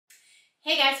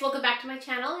Hey guys, welcome back to my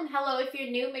channel, and hello if you're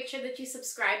new, make sure that you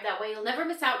subscribe, that way you'll never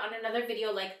miss out on another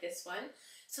video like this one.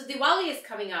 So Diwali is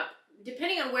coming up,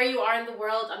 depending on where you are in the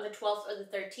world, on the 12th or the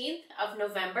 13th of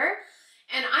November,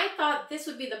 and I thought this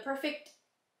would be the perfect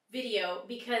video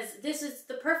because this is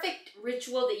the perfect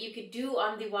ritual that you could do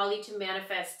on Diwali to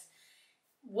manifest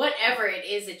whatever it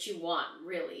is that you want,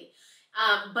 really.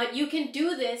 But you can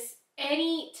do this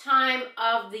any time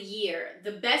of the year.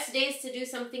 The best days to do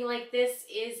something like this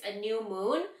is a new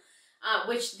moon,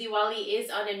 which Diwali is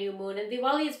on a new moon. And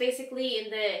Diwali is basically, in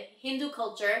the Hindu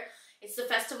culture, it's the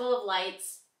festival of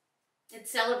lights.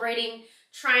 It's celebrating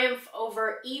triumph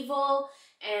over evil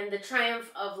and the triumph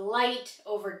of light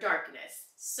over darkness.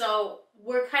 So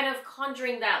we're kind of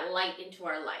conjuring that light into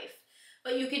our life.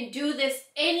 But you can do this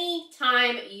any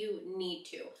time you need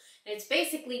to. And it's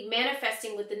basically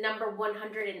manifesting with the number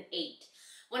 108.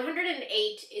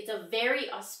 108 is a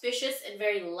very auspicious and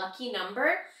very lucky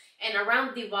number. And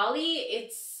around Diwali,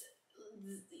 it's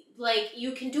like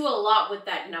you can do a lot with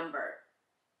that number.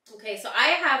 Okay, so I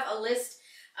have a list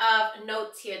of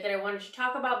notes here that I wanted to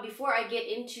talk about before I get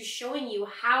into showing you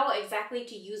how exactly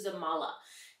to use a mala.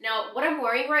 Now, what I'm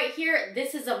wearing right here,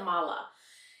 this is a mala.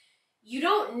 You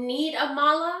don't need a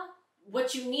mala.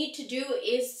 What you need to do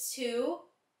is to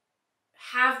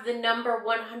have the number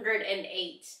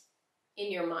 108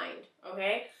 in your mind,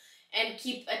 okay? And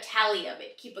keep a tally of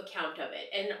it, keep a count of it.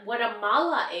 And what a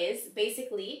mala is,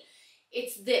 basically,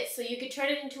 it's this. So you could turn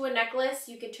it into a necklace,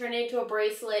 you can turn it into a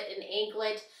bracelet, an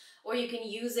anklet, or you can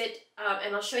use it,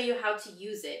 and I'll show you how to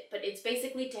use it. But it's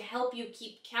basically to help you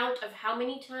keep count of how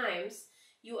many times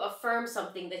you affirm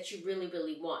something that you really,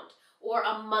 really want. Or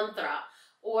a mantra,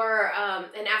 or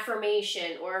an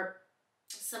affirmation, or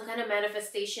some kind of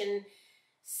manifestation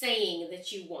saying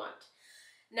that you want.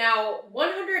 Now,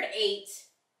 108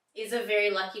 is a very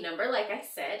lucky number, like I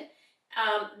said.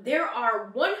 There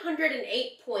are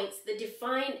 108 points that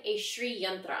define a Shri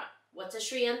Yantra. What's a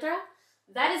Shri Yantra?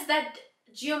 That is that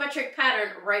geometric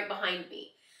pattern right behind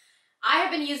me. I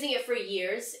have been using it for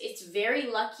years. It's very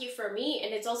lucky for me,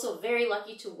 and it's also very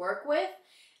lucky to work with.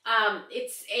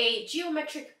 It's a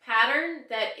geometric pattern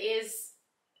that is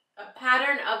a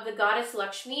pattern of the goddess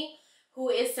Lakshmi, who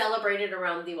is celebrated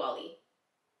around Diwali.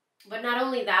 But not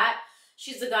only that,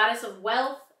 she's the goddess of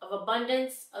wealth, of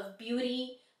abundance, of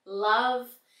beauty, love,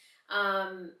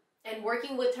 and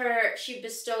working with her, she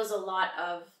bestows a lot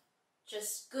of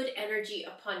just good energy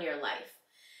upon your life.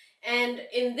 And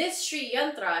in this Shri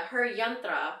Yantra, her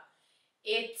yantra,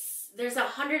 there's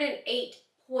 108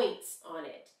 points on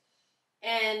it.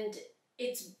 And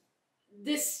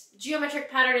this geometric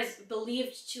pattern is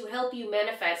believed to help you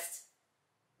manifest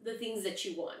the things that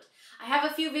you want. I have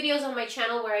a few videos on my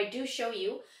channel where I do show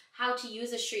you how to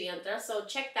use a Shri Yantra, so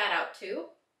check that out too.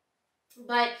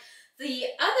 But the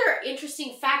other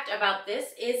interesting fact about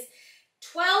this is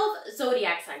 12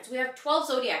 zodiac signs. We have 12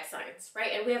 zodiac signs,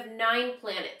 right? And we have 9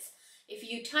 planets. If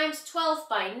you times 12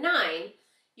 by 9,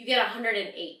 you get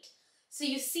 108. So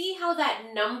you see how that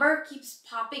number keeps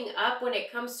popping up when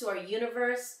it comes to our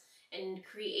universe and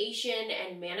creation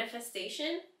and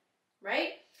manifestation,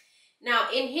 right? Now,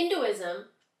 in Hinduism,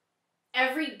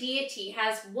 every deity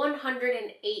has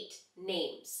 108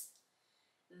 names.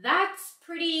 That's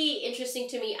pretty interesting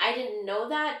to me. I didn't know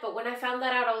that, but when I found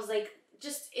that out, I was like,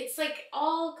 it's like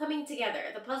all coming together.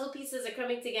 The puzzle pieces are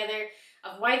coming together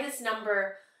of why this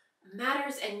number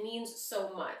matters and means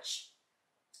so much.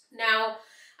 Now,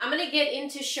 I'm going to get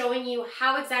into showing you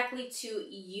how exactly to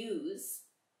use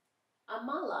a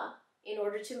mala in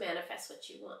order to manifest what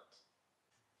you want.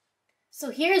 So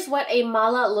here's what a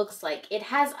mala looks like. It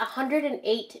has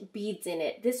 108 beads in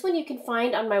it. This one you can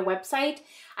find on my website.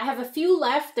 I have a few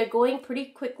left. They're going pretty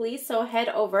quickly, so head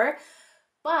over.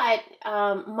 But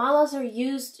malas are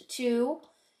used to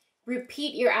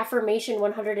repeat your affirmation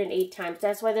 108 times.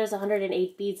 That's why there's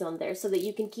 108 beads on there, so that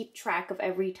you can keep track of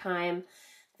every time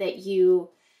that you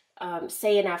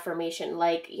say an affirmation.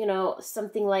 Like, you know,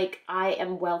 something like, I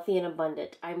am wealthy and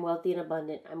abundant. I'm wealthy and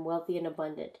abundant. I'm wealthy and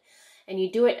abundant. And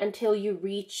you do it until you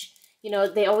reach, you know,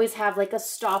 they always have like a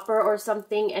stopper or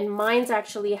something. And mine's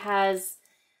actually has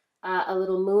a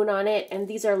little moon on it. And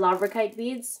these are labradorite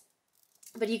beads.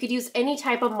 But you could use any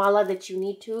type of mala that you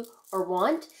need to or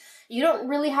want. You don't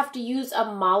really have to use a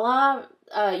mala.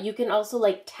 You can also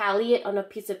like tally it on a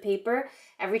piece of paper.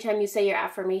 Every time you say your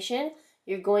affirmation,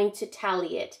 you're going to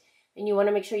tally it. And you want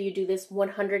to make sure you do this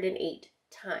 108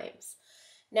 times.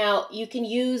 Now, you can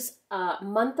use a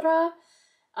mantra.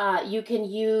 You can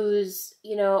use,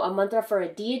 you know, a mantra for a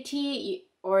deity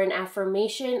or an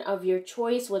affirmation of your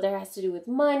choice, whether it has to do with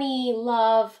money,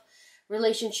 love,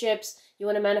 relationships. You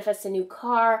want to manifest a new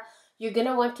car. you're going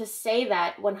to want to say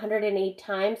that 108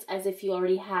 times as if you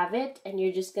already have it, and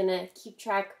you're just going to keep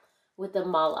track with the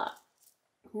mala.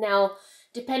 Now,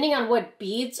 depending on what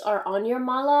beads are on your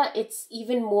mala, it's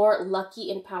even more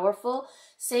lucky and powerful.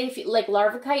 Say if you, like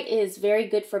larvacite is very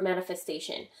good for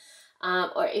manifestation.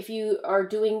 Or if you are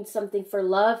doing something for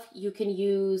love, you can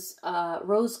use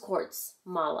rose quartz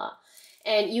mala.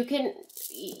 And you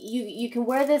can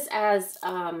wear this as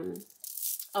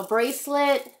a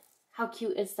bracelet. How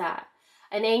cute is that?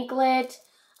 An anklet,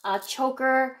 a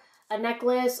choker, a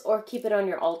necklace, or keep it on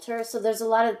your altar. So there's a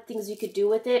lot of things you could do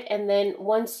with it. And then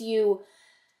once you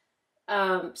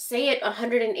say it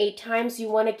 108 times, you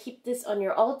want to keep this on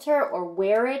your altar or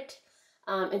wear it,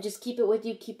 and just keep it with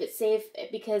you, keep it safe,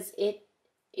 because it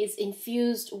is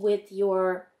infused with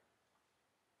your,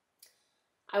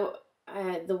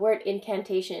 the word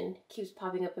incantation keeps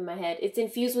popping up in my head. It's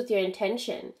infused with your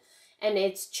intention, and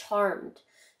it's charmed.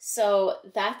 So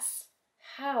that's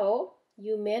how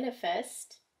you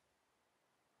manifest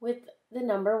with the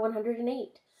number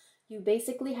 108. You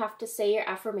basically have to say your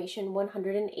affirmation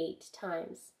 108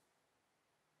 times.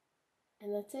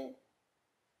 And that's it.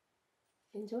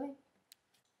 Enjoy.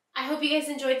 I hope you guys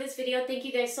enjoyed this video. Thank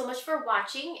you guys so much for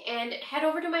watching, and head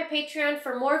over to my Patreon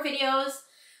for more videos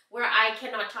where I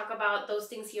cannot talk about those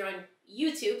things here on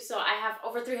YouTube. So I have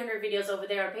over 300 videos over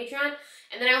there on Patreon.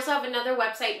 And then I also have another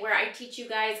website where I teach you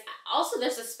guys. Also,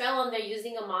 there's a spell on there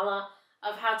using a mala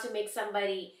of how to make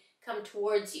somebody come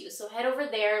towards you. So head over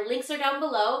there. Links are down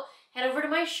below. Head over to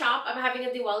my shop. I'm having a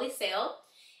Diwali sale.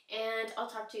 And I'll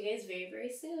talk to you guys very,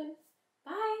 very soon.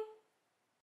 Bye.